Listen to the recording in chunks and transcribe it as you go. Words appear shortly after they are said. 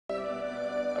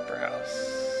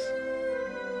boss.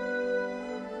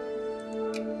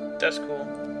 That's cool.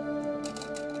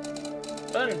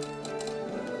 Fun.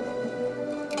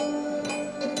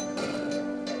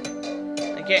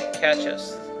 They can't catch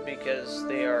us because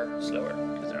they are slower,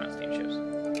 because they're not steamships.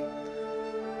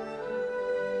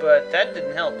 But that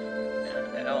didn't help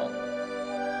at all.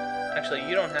 Actually,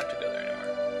 you don't have to go there anymore.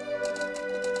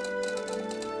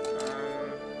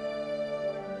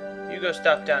 You go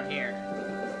stop down here.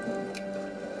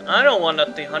 I don't want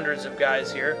up the hundreds of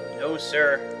guys here. No,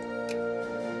 sir.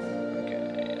 Okay,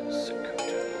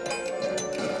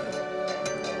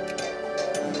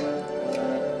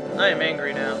 I am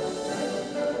angry now.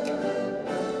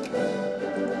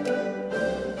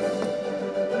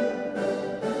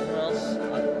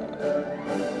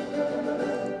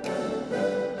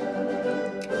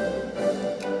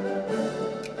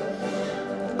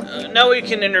 Now we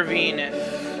can intervene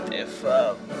if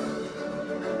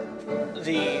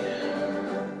the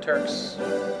Turks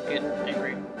get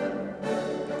angry.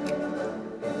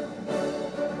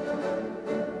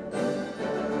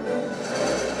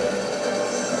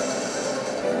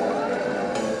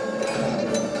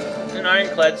 And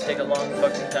ironclads take a long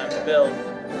fucking time to build.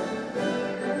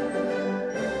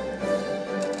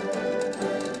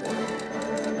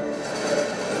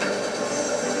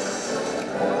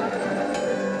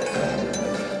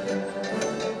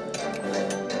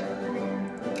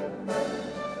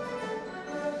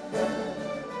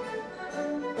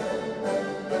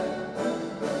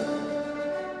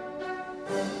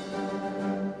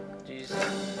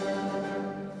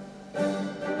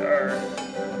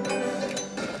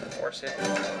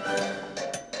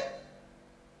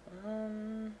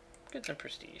 Get some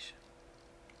prestige.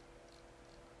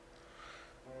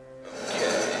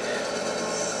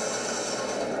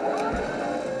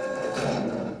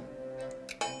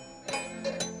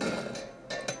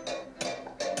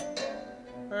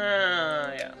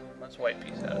 Yeah, let's white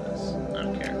piece out of this. I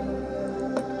don't care.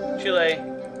 Chile,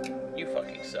 you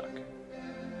fucking suck.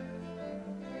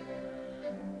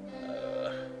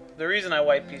 The reason I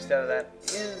white pieced out of that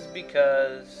is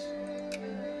because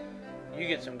you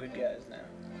get some good guys now.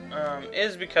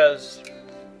 Is because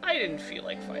I didn't feel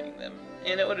like fighting them,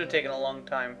 and it would have taken a long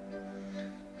time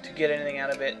to get anything out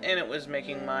of it, and it was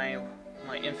making my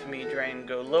infamy drain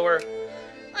go lower.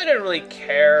 I didn't really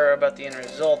care about the end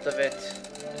result of it,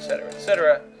 etc.,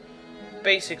 etc.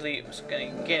 Basically, it was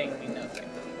getting me nothing.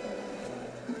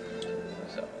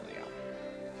 So, yeah.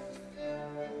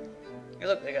 Hey,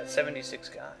 look, they got 76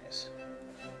 guys.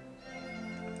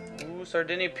 Ooh,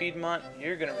 Sardinia Piedmont,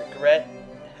 you're gonna regret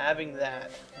having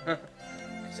that.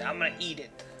 Because I'm gonna eat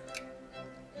it.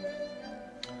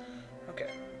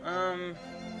 Okay.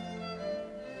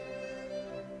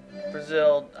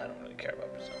 Brazil, I don't really care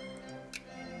about Brazil.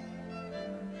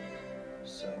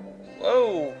 So,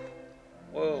 whoa!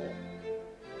 Whoa.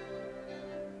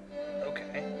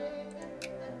 Okay.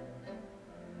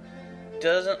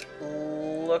 Doesn't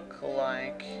look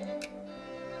like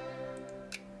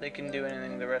they can do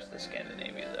anything the rest of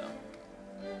Scandinavia, though.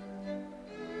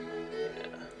 Yeah.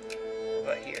 What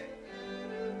about here?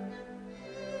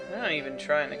 I'm not even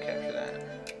trying to capture that.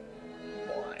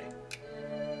 Why?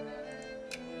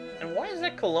 And why is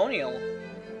that colonial?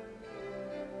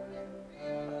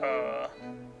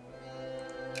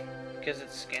 Because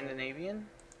it's Scandinavian?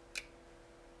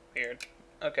 Weird.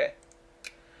 Okay.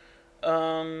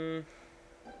 Yeah,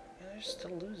 they're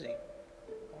still losing.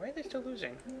 Why are they still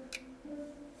losing?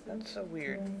 That's so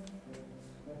weird.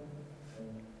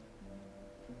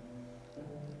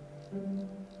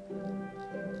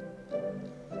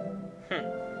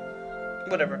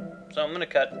 Whatever. So I'm gonna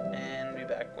cut and be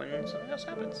back when something else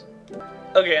happens.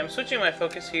 Okay, I'm switching my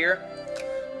focus here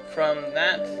from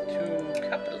that to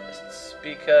capitalists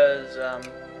because, I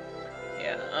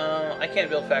can't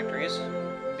build factories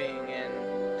being in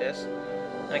this.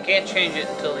 And I can't change it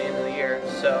until the end of the year,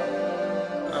 so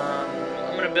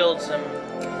I'm gonna build some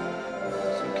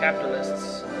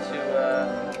capitalists to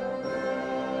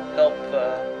help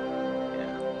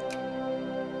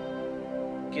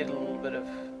get a little bit of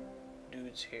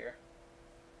dudes here.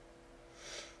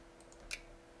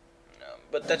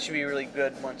 But that should be really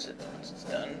good once it's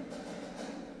done,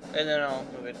 and then I'll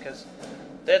move it because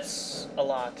that's a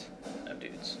lot of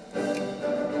dudes. So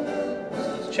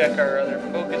let's check our other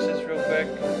focuses real quick.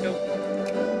 Nope.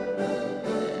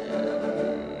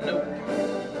 And nope.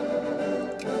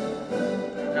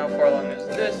 How far along is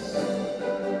this?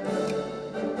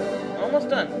 Almost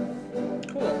done.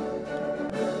 Cool.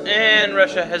 And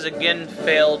Russia has again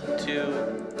failed to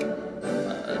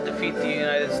defeat the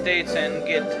United States and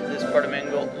get this part of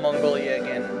Mongolia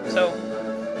again. So,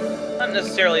 Not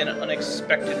necessarily an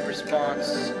unexpected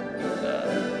response,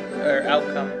 or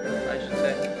outcome, I should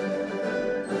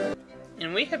say.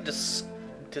 And we have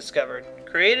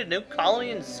created a new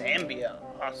colony in Zambia.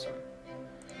 Awesome.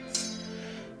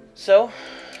 So,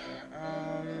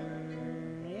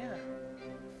 yeah.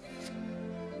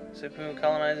 So can we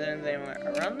colonize anything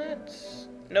around that?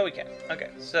 No, we can't.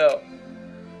 Okay, so,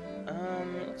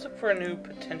 let's look for a new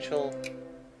potential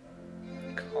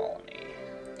colony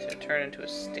to turn into a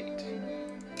state.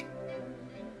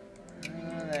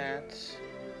 That.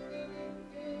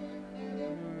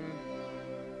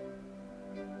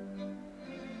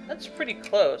 That's pretty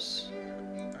close.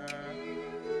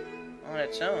 On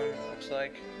its own, looks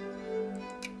like.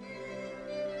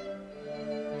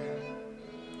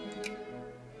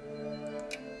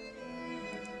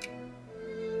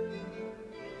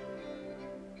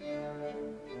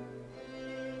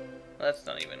 That's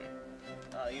not even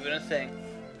a thing.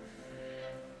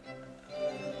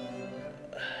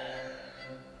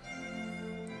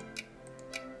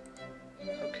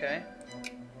 Okay.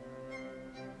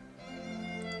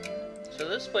 So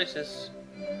this place is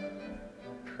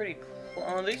pretty close.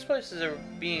 Oh, these places are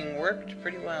being worked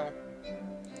pretty well.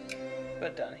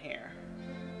 But down here,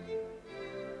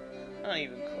 not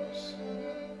even close.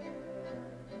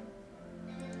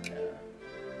 No.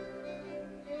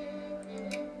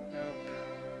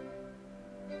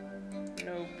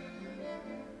 Nope.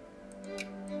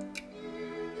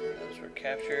 Those were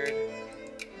captured.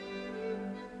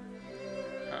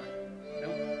 Huh.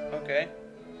 Nope. Okay.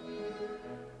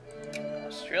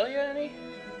 Australia, any?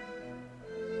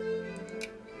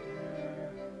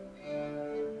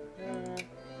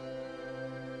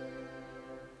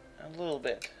 A little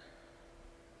bit.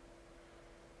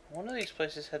 One of these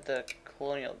places had the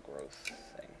colonial growth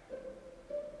thing.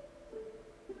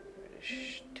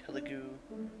 British, Telugu,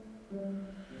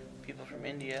 people from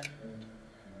India.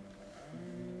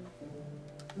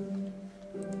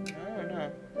 I don't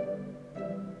know.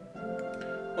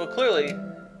 Well, clearly,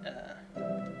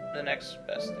 the next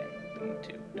best thing would be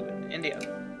to do it in India.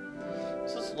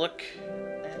 So let's look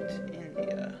at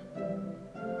India.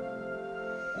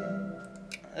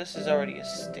 This is already a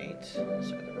state, so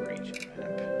the region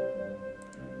map.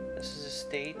 This is a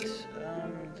state,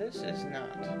 this is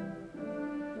not.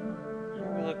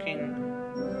 We're looking,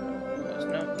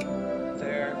 nope,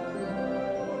 there.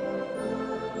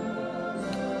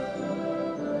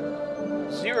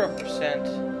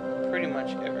 0% pretty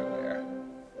much everywhere.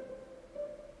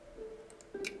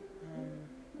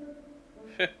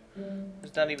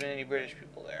 There's not even any British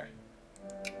people there.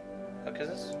 Oh, because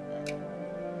that's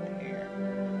here.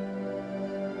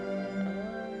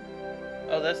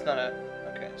 Oh, that's not a...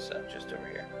 Okay, so just over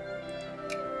here.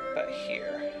 But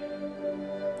here.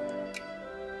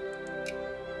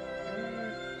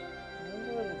 A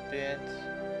little bit.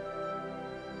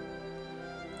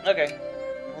 Okay,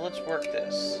 well, let's work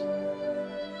this.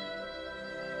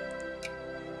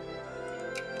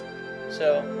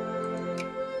 So,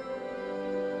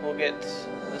 we'll get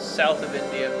the south of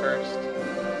India first.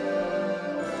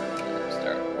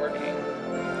 Start working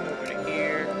over to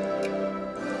here.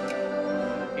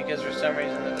 Because for some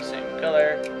reason they're the same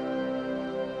color.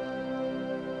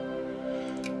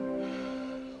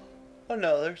 Oh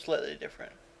no, they're slightly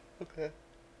different. Okay.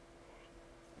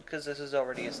 Because this is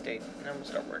already a state, and then we'll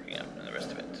start working on the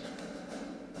rest of it.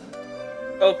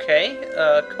 Okay,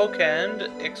 Kokand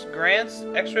grants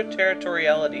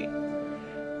extraterritoriality.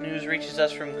 News reaches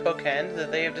us from Kokand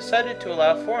that they have decided to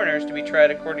allow foreigners to be tried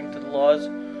according to the laws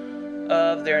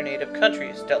of their native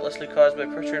countries, doubtlessly caused by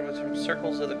pressure from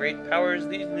circles of the great powers.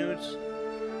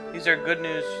 These are good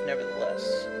news, nevertheless.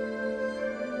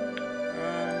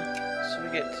 So we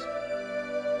get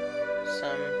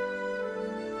some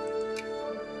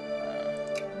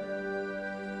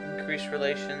increased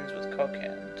relations with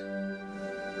Kokand.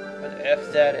 What the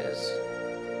F that is?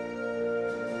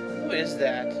 Who is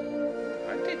that?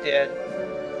 Aren't they dead?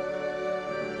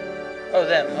 Oh,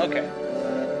 them. Okay.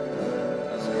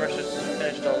 Russia's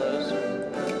finished all those.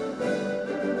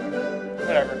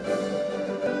 Whatever.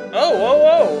 Oh, whoa,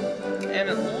 whoa! And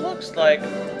it looks like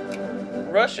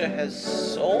Russia has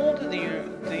sold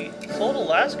sold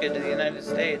Alaska to the United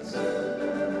States.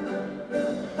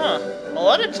 Huh. A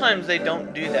lot of times they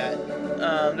don't do that.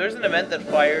 There's an event that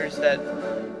fires that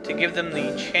to give them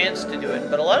the chance to do it,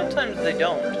 but a lot of times they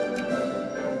don't.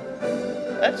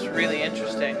 That's really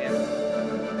interesting and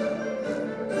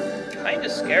kind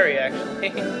of scary, actually.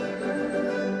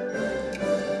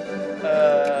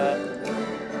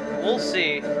 We'll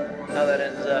see how that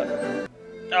ends up.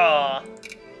 Aw.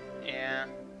 Yeah.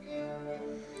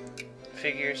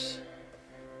 Figures.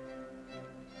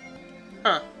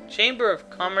 Huh. Chamber of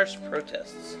Commerce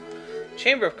protests.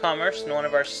 Chamber of Commerce in one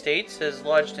of our states has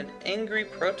lodged an angry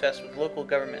protest with local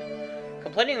government,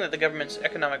 complaining that the government's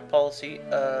economic policy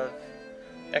of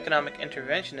economic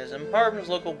interventionism harms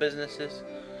local business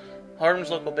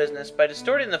by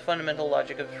distorting the fundamental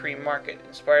logic of the free market,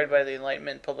 inspired by the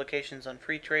Enlightenment publications on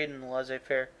free trade and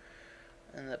laissez-faire,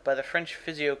 and by the French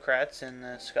physiocrats in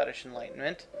the Scottish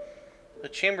Enlightenment. The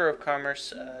Chamber of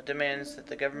Commerce demands that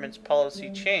the government's policy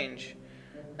change,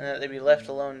 and that they be left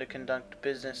alone to conduct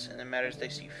business in the matters they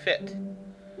see fit.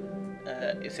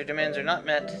 If their demands are not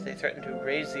met, they threaten to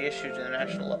raise the issue to the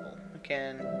national level.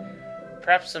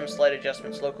 Perhaps some slight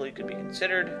adjustments locally could be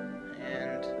considered,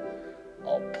 and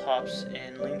all pops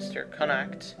in Leinster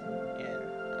Connacht in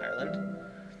Ireland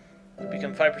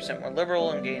become 5% more liberal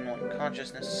and gain one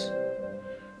consciousness.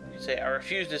 You could say, I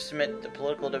refuse to submit the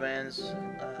political demands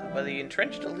by the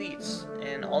entrenched elites,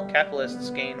 and all capitalists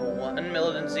gain one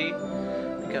militancy,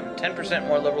 become 10%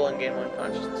 more liberal and gain one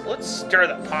consciousness. Let's stir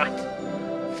the pot.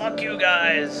 Fuck you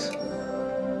guys.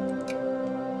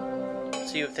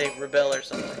 Let's see if they rebel or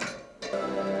something.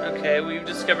 Okay, we've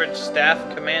discovered staff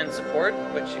command support,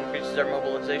 which increases our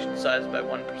mobilization size by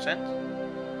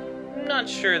 1%. I'm not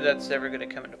sure that's ever going to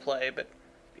come into play, but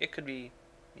it could be,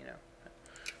 you know.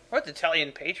 What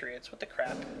Italian patriots? What the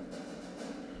crap?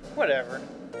 Whatever.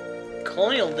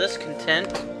 Colonial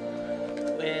discontent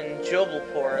in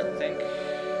Jobalpur, I think.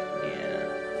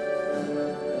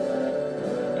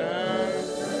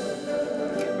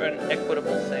 An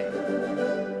equitable thing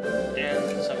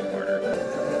and some order.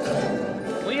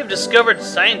 We have discovered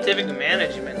scientific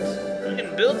management. We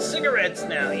can build cigarettes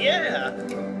now. Yeah,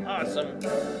 awesome.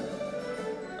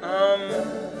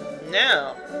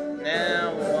 Now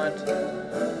we want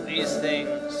these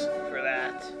things for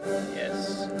that.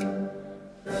 Yes,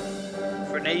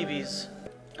 for navies.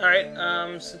 All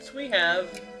right. Since we have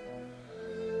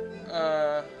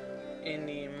in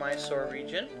the Mysore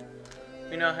region,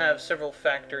 we now have several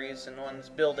factories and one's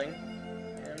building,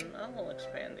 and I'll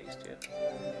expand these two.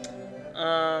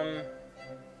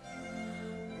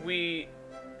 We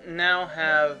now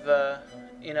have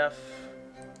enough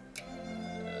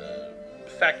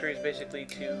factories basically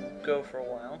to go for a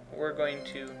while. We're going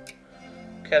to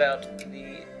cut out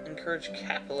the encourage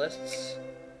capitalists,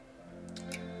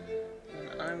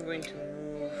 and I'm going to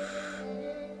move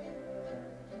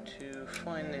to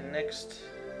find the next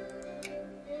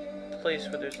place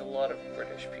where there's a lot of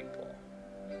British people.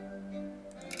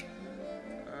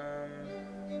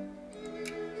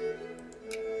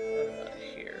 What about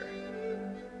here?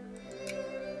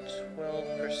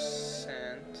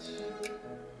 12%.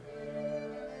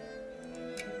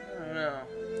 I don't know.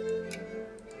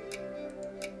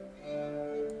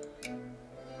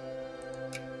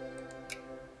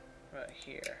 Right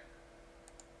here.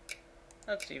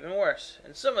 That's even worse.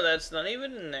 And some of that's not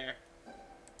even in there.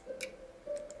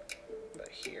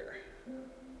 Here.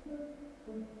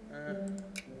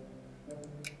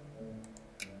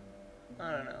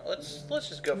 I don't know. Let's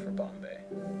just go for Bombay.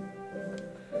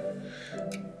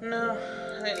 No,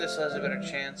 I think this has a better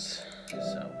chance.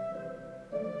 So,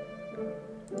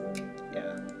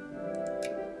 yeah.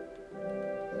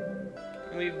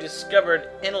 We've discovered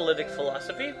analytic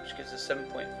philosophy, which gives us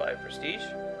 7.5 prestige.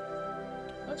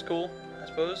 That's cool, I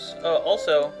suppose.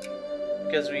 Also,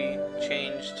 because we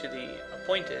changed to the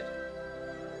appointed,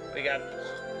 we got,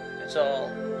 it's all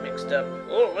mixed up.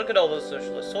 Oh, look at all those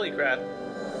socialists. Holy crap.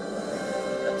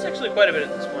 That's actually quite a bit at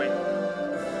this point.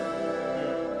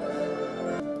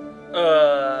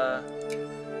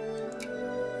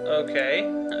 Okay.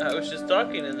 I was just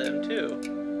talking to them, too.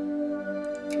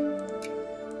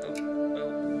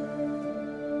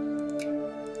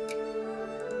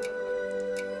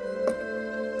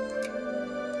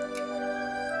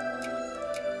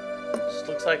 This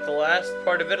looks like the last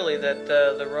part of Italy that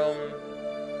the Rome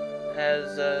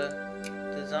has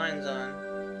designs on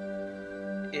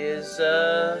is,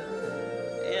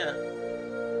 yeah,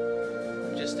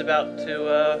 just about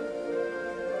to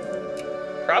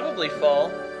probably fall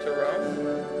to Rome.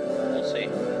 We'll see.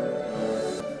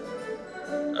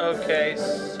 Okay,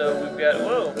 so we've got,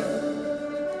 whoa,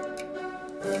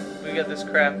 we got this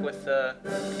crap with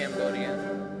Cambodia.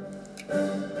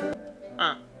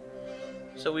 Huh.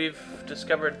 So we've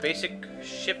discovered basic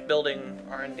shipbuilding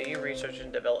R&D, research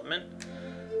and development.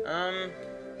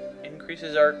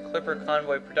 Increases our Clipper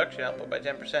convoy production output by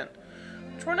 10%,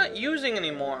 which we're not using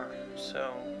anymore.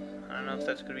 So I don't know if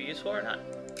that's going to be useful or not.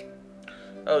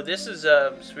 Oh, this is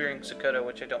Spearing Sakota,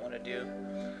 which I don't want to do.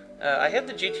 I have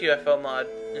the GTFO mod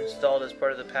installed as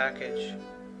part of the package,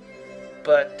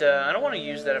 but I don't want to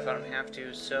use that if I don't have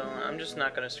to, so I'm just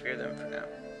not going to sphere them for now.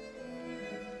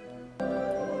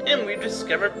 And we've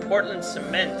discovered Portland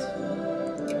cement.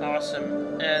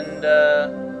 Awesome. And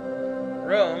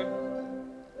Rome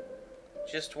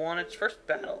just won its first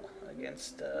battle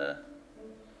against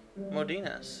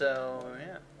Modena. So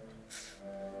yeah,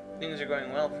 things are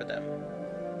going well for them.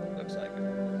 Looks like.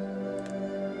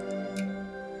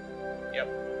 Yep.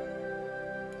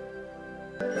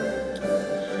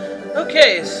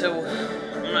 Okay, so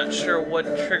I'm not sure what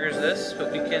triggers this, but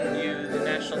we can use the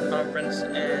National Conference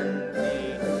and the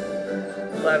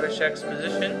Lavish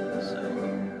Exposition. So,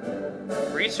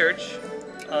 research,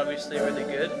 obviously really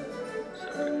good. So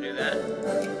we're going to do that.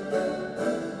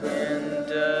 And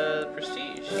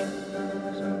prestige.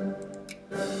 So,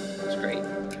 that's great.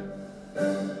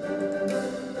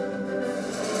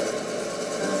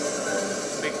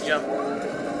 Big jump.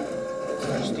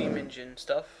 Steam engine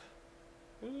stuff.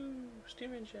 Woo,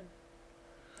 steam engine.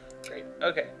 Great.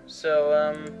 Okay, so,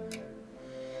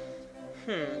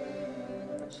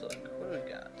 let's look. What do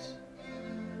we got?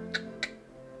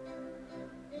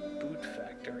 Boot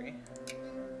factory.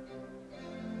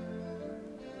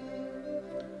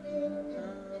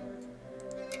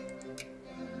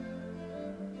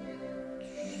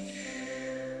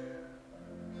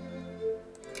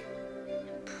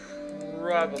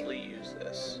 Probably use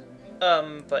this.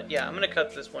 But yeah, I'm gonna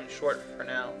cut this one short for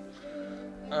now.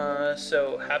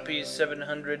 So happy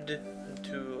 700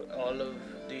 to all of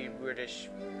the British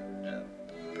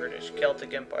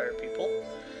Celtic Empire people,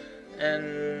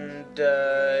 and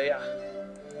yeah,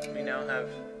 we now have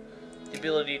the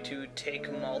ability to take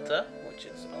Malta, which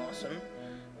is awesome.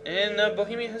 And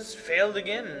Bohemia has failed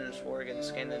again in its war against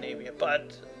Scandinavia,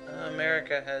 but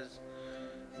America has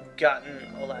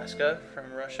gotten Alaska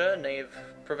from Russia, and they've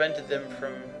prevented them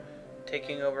from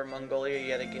taking over Mongolia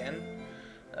yet again.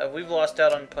 We've lost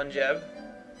out on Punjab.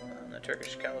 The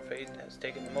Turkish Caliphate has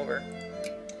taken them over.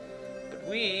 But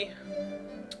we,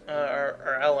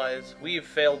 our allies, we've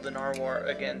failed in our war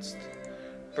against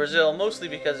Brazil, mostly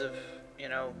because of, you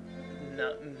know,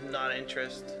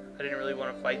 non-interest. I didn't really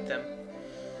want to fight them.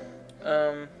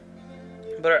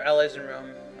 But our allies in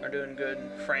Rome are doing good.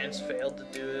 France failed to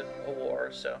do a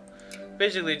war, so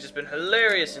basically just been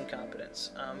hilarious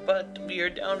incompetence. But we are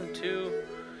down to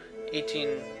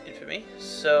 18 infamy,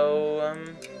 so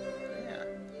yeah,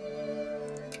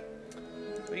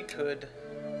 we could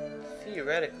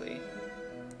theoretically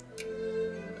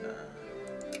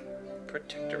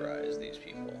protectorize these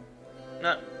people.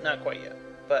 Not quite yet,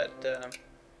 but in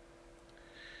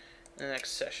the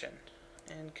next session.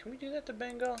 And can we do that to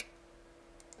Bengal?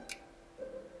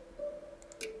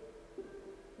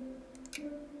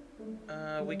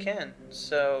 We can.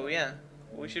 So yeah,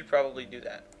 we should probably do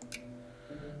that.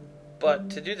 But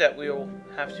to do that, we'll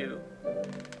have to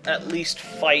at least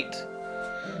fight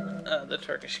the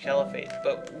Turkish Caliphate,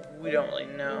 but we don't really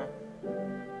know.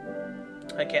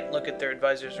 I can't look at their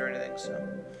advisors or anything, so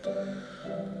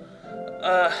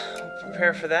we'll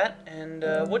prepare for that. And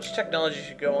which technology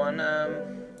should go on?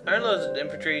 Iron-loaded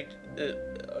infantry,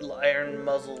 iron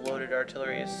muzzle-loaded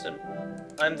artillery is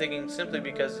I'm thinking simply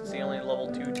because it's the only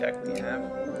level 2 tech we have.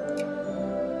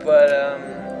 But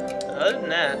other than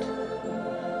that,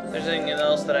 if there's anything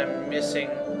else that I'm missing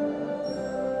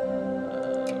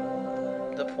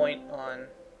the point on,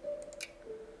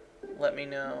 let me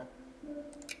know.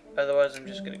 Otherwise, I'm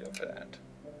just gonna go for that.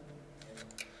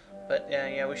 But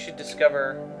yeah, we should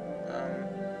discover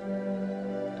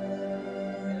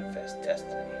Manifest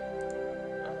Destiny.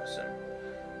 Awesome.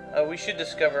 We should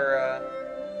discover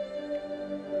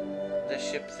the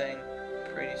ship thing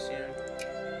pretty soon.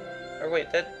 Or wait,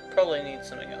 that probably needs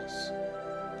something else.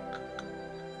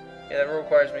 Yeah, that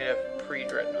requires me to have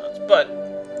pre-dreadnoughts, but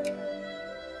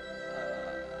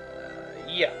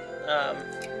yeah,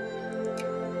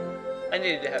 I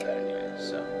needed to have that anyway,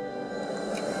 so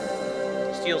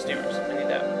steel steamers, I need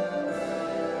that.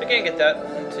 I can't get that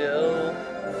until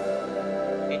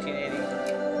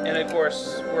 1880, and of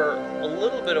course we're a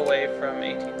little bit away from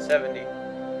 1870,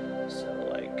 so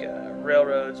like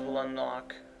railroads will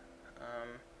unlock,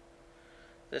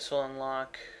 this will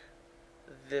unlock,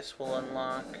 this will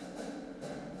unlock.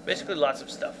 Basically, lots of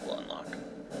stuff will unlock.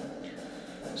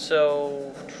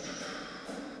 So,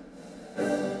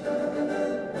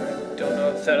 don't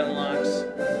know if that unlocks.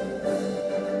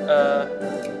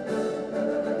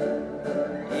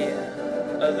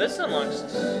 Yeah. This unlocks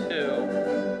too.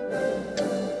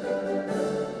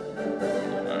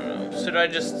 I don't know. Should I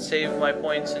just save my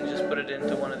points and just put it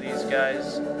into one of these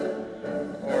guys,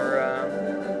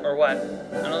 or what?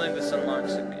 I don't think this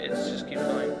unlocks. It just keeps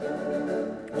going.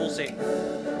 We'll see.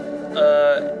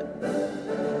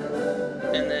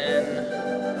 And then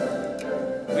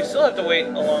we still have to wait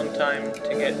a long time to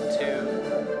get to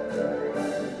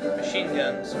machine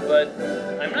guns, but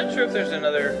I'm not sure if there's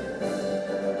another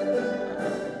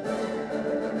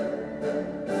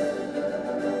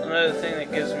thing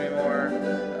that gives me more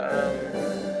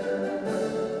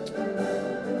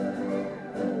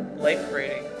life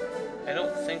rating. I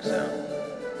don't think so.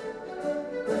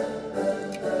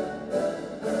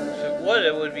 If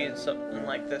it would be something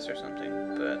like this or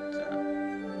something, but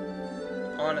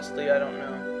honestly, I don't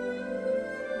know.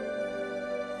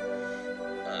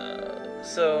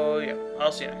 So, yeah,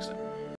 I'll see you next time.